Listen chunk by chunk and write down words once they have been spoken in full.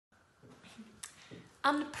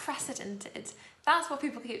Unprecedented. That's what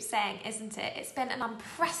people keep saying, isn't it? It's been an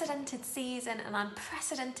unprecedented season, an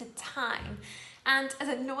unprecedented time. And as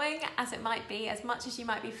annoying as it might be, as much as you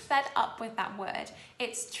might be fed up with that word,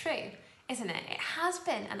 it's true, isn't it? It has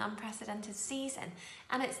been an unprecedented season,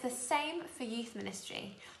 and it's the same for youth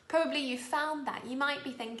ministry. Probably you found that. You might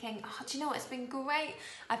be thinking, oh, do you know what? It's been great.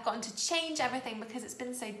 I've gotten to change everything because it's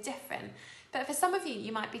been so different. But for some of you,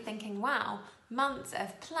 you might be thinking, wow, months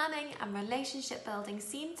of planning and relationship building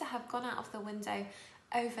seem to have gone out of the window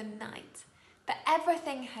overnight. But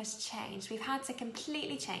everything has changed. We've had to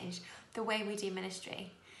completely change the way we do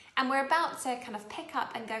ministry. And we're about to kind of pick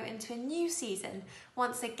up and go into a new season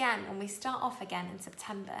once again when we start off again in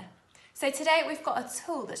September. So today we've got a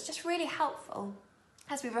tool that's just really helpful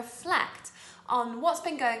as we reflect on what's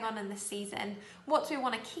been going on in this season, what do we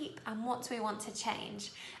want to keep and what do we want to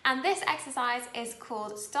change. And this exercise is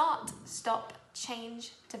called Start, Stop,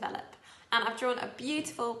 Change, Develop. And I've drawn a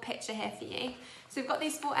beautiful picture here for you. So we've got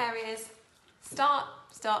these 4 areas: start,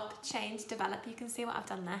 stop, change, develop. You can see what I've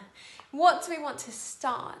done there. What do we want to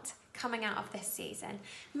start coming out of this season?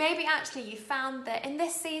 Maybe actually you found that in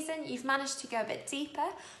this season you've managed to go a bit deeper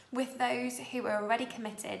with those who are already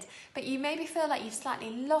committed, but you maybe feel like you've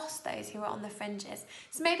slightly lost those who are on the fringes.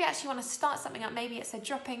 So maybe actually you want to start something up. Maybe it's a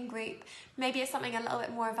drop-in group. Maybe it's something a little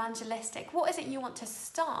bit more evangelistic. What is it you want to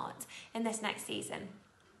start in this next season?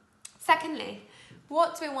 Secondly,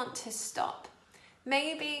 what do we want to stop?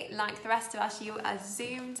 Maybe, like the rest of us, you are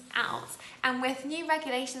zoomed out, and with new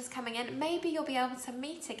regulations coming in, maybe you'll be able to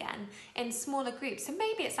meet again in smaller groups. So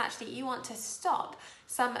maybe it's actually you want to stop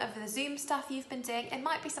some of the Zoom stuff you've been doing. It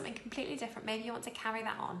might be something completely different. Maybe you want to carry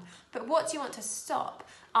that on. But what do you want to stop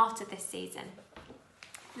after this season?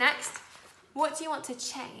 Next, what do you want to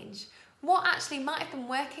change? What actually might have been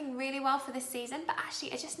working really well for this season, but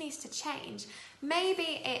actually it just needs to change.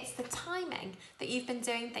 Maybe it's the timing that you've been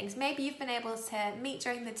doing things. Maybe you've been able to meet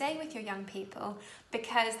during the day with your young people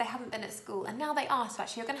because they haven't been at school, and now they are. So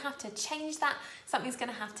actually you're going to have to change that. Something's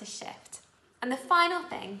going to have to shift. And the final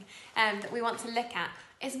thing that we want to look at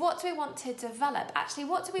is what do we want to develop? Actually,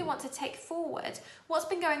 what do we want to take forward? What's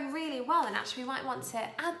been going really well, and actually we might want to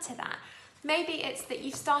add to that. Maybe it's that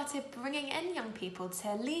you've started bringing in young people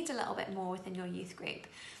to lead a little bit more within your youth group.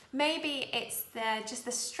 Maybe it's just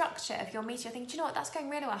the structure of your meeting. You're thinking, do you know what, that's going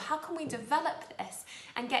really well. How can we develop this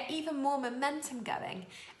and get even more momentum going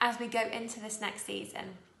as we go into this next season?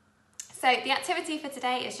 So the activity for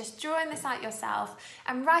today is just drawing this out yourself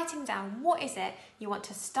and writing down what is it you want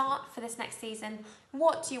to start for this next season,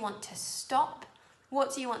 what do you want to stop,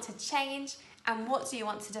 what do you want to change, and what do you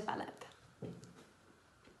want to develop.